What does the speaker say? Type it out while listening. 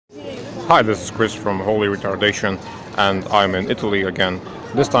Hi, this is Chris from Holy Retardation, and I'm in Italy again,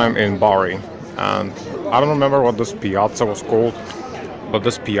 this time in Bari. And I don't remember what this piazza was called, but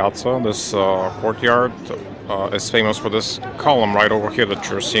this piazza, this courtyard, is famous for this column right over here that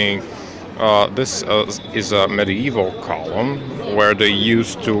you're seeing. This is a medieval column where they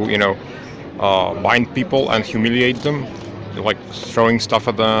used to, bind people and humiliate them, like throwing stuff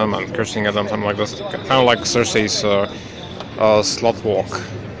at them and cursing at them, something like this. Kind of like Cersei's slut walk.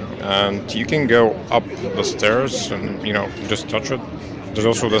 And you can go up the stairs and just touch it. There's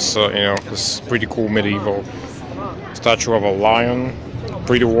also this this pretty cool medieval statue of a lion,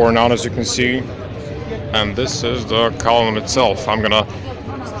 pretty worn out as you can see. And this is the column itself. I'm gonna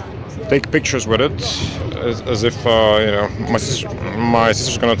take pictures with it as if my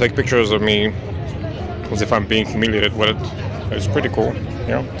sister's gonna take pictures of me as if I'm being humiliated with it. It's pretty cool,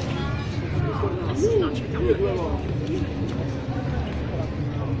 yeah.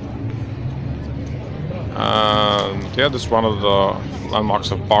 And yeah, this is one of the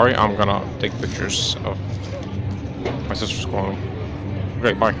landmarks of Bari. I'm gonna take pictures of my sister's column.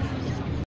 Great, bye.